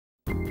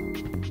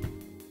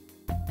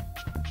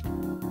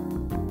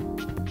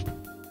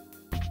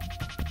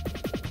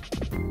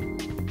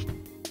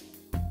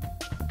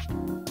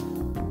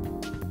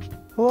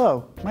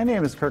Hello, my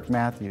name is Kurk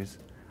Mathews.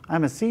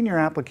 I'm a Senior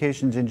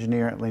Applications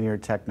Engineer at Linear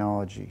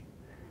Technology.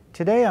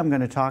 Today I'm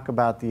going to talk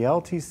about the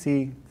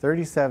LTC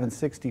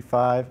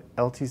 3765,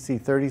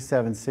 LTC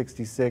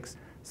 3766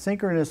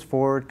 synchronous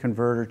forward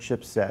converter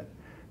chipset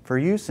for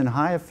use in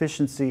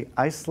high-efficiency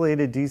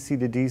isolated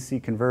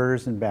DC-to-DC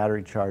converters and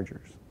battery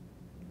chargers.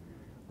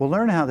 We'll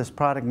learn how this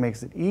product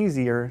makes it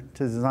easier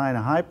to design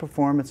a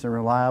high-performance and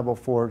reliable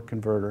forward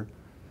converter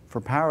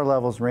for power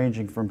levels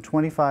ranging from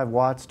 25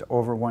 watts to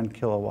over 1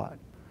 kilowatt.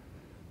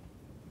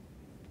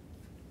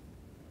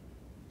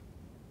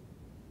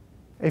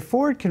 A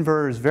forward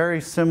converter is very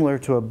similar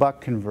to a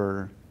buck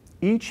converter.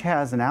 Each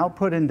has an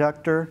output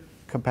inductor,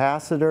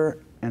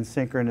 capacitor, and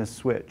synchronous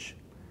switch.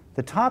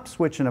 The top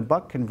switch in a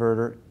buck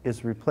converter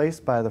is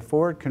replaced by the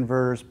forward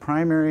converter's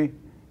primary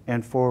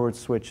and forward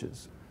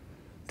switches.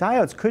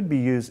 Diodes could be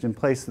used in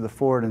place of the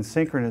forward and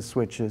synchronous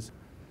switches,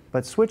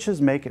 but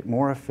switches make it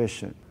more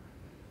efficient.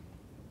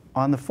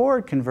 On the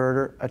forward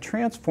converter, a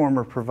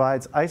transformer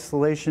provides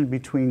isolation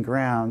between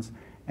grounds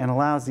and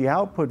allows the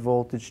output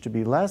voltage to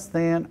be less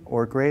than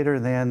or greater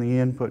than the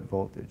input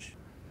voltage.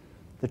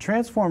 The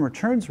transformer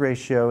turns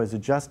ratio is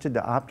adjusted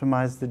to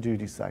optimize the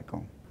duty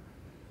cycle.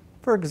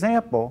 For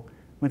example,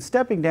 when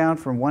stepping down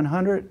from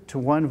 100 to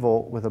 1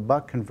 volt with a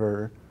buck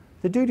converter,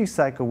 the duty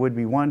cycle would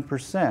be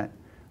 1%,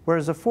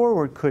 whereas a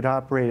forward could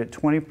operate at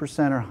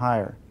 20% or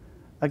higher.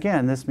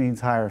 Again, this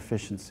means higher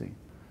efficiency.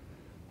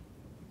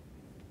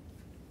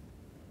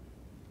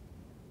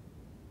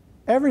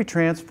 Every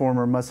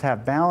transformer must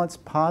have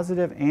balanced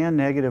positive and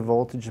negative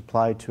voltage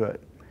applied to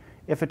it.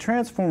 If a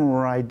transformer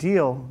were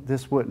ideal,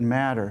 this wouldn't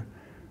matter,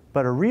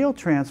 but a real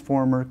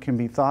transformer can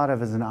be thought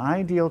of as an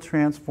ideal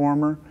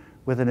transformer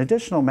with an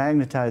additional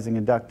magnetizing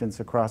inductance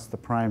across the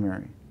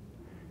primary.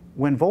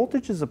 When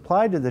voltage is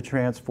applied to the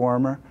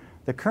transformer,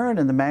 the current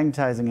in the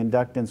magnetizing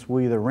inductance will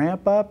either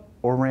ramp up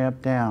or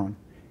ramp down.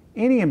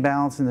 Any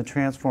imbalance in the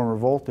transformer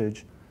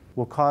voltage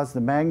will cause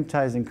the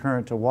magnetizing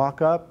current to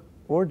walk up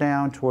or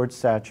down towards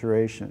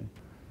saturation.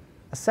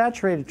 A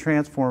saturated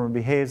transformer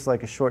behaves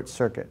like a short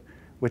circuit,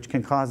 which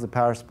can cause the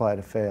power supply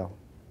to fail.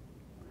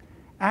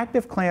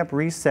 Active clamp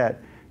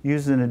reset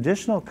uses an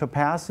additional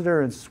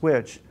capacitor and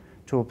switch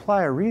to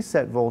apply a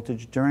reset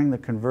voltage during the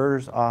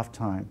converter's off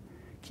time,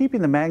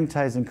 keeping the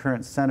magnetizing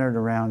current centered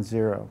around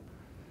 0.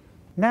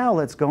 Now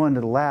let's go into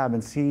the lab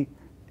and see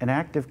an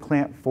active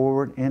clamp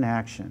forward in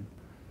action.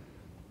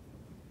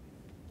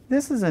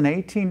 This is an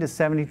 18 to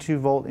 72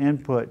 volt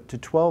input to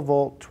 12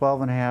 volt,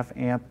 12.5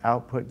 amp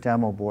output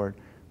demo board,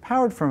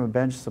 powered from a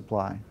bench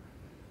supply.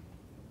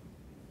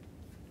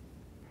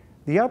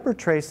 The upper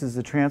trace is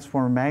the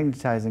transformer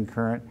magnetizing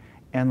current,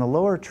 and the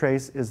lower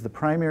trace is the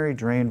primary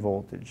drain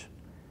voltage.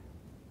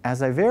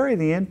 As I vary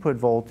the input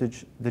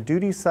voltage, the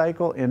duty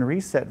cycle and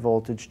reset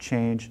voltage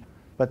change,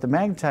 but the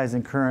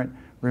magnetizing current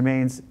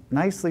remains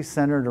nicely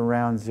centered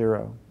around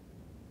 0.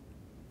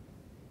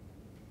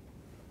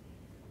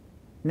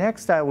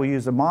 Next, I will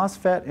use a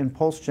MOSFET and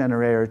pulse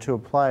generator to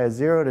apply a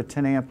 0 to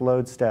 10 amp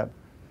load step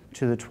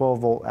to the 12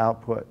 volt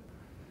output.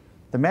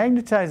 The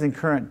magnetizing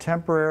current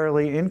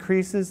temporarily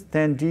increases,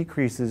 then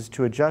decreases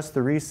to adjust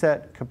the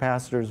reset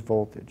capacitor's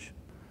voltage.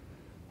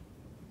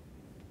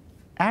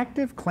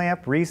 Active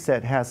clamp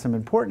reset has some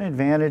important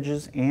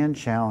advantages and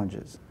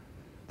challenges.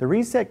 The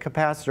reset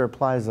capacitor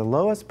applies the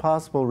lowest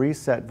possible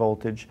reset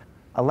voltage,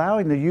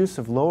 allowing the use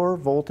of lower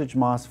voltage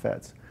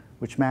MOSFETs,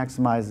 which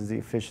maximizes the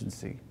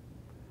efficiency.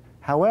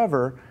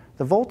 However,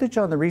 the voltage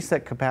on the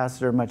reset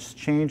capacitor must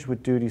change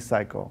with duty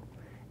cycle,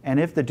 and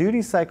if the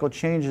duty cycle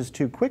changes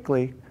too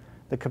quickly,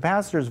 the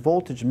capacitor's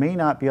voltage may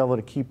not be able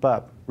to keep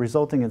up,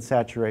 resulting in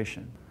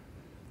saturation.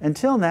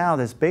 Until now,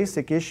 this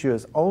basic issue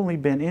has only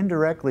been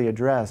indirectly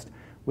addressed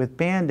with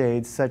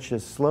band-aids such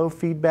as slow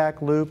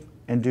feedback loop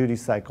and duty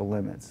cycle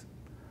limits.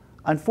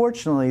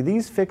 Unfortunately,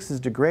 these fixes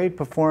degrade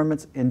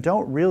performance and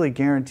don't really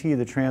guarantee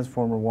the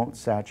transformer won't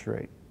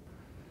saturate.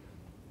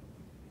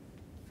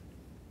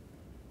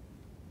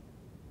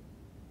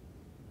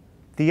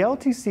 The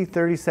LTC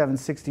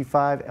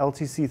 3765,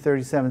 LTC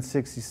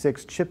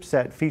 3766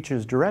 chipset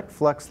features direct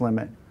flux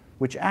limit,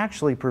 which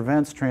actually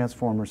prevents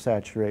transformer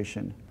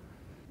saturation.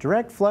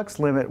 Direct flux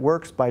limit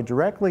works by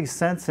directly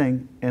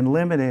sensing and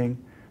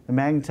limiting the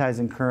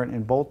magnetizing current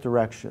in both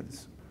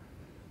directions.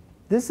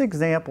 This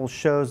example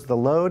shows the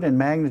load and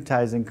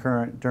magnetizing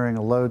current during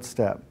a load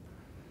step.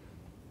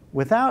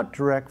 Without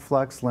direct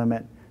flux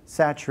limit,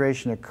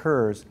 saturation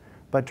occurs,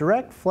 but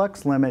direct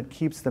flux limit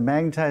keeps the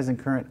magnetizing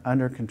current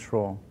under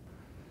control.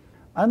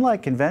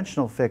 Unlike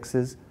conventional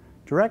fixes,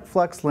 direct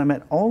flux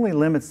limit only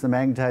limits the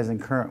magnetizing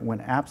current when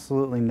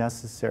absolutely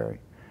necessary,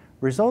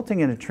 resulting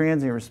in a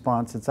transient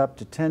response that's up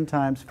to 10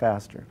 times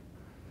faster.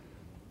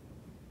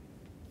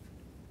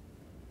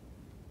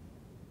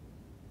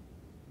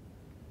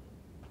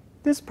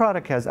 This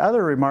product has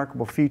other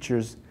remarkable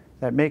features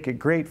that make it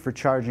great for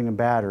charging a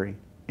battery,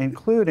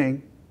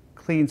 including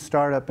clean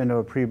startup into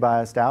a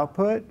pre-biased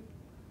output,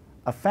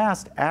 a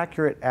fast,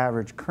 accurate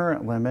average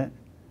current limit,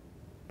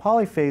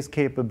 polyphase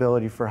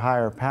capability for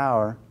higher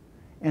power,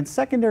 and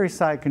secondary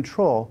side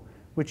control,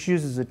 which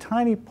uses a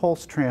tiny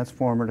pulse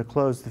transformer to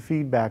close the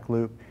feedback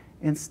loop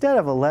instead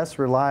of a less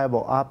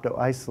reliable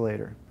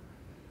opto-isolator.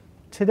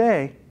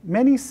 Today,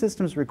 many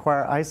systems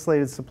require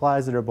isolated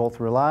supplies that are both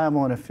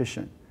reliable and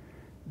efficient.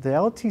 The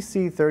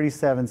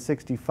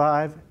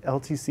LTC3765,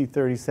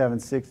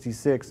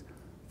 LTC3766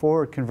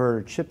 forward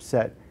converter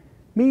chipset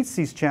meets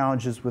these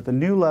challenges with a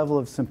new level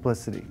of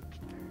simplicity.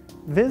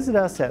 Visit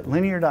us at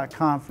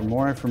linear.com for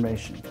more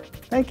information.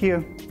 Thank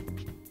you.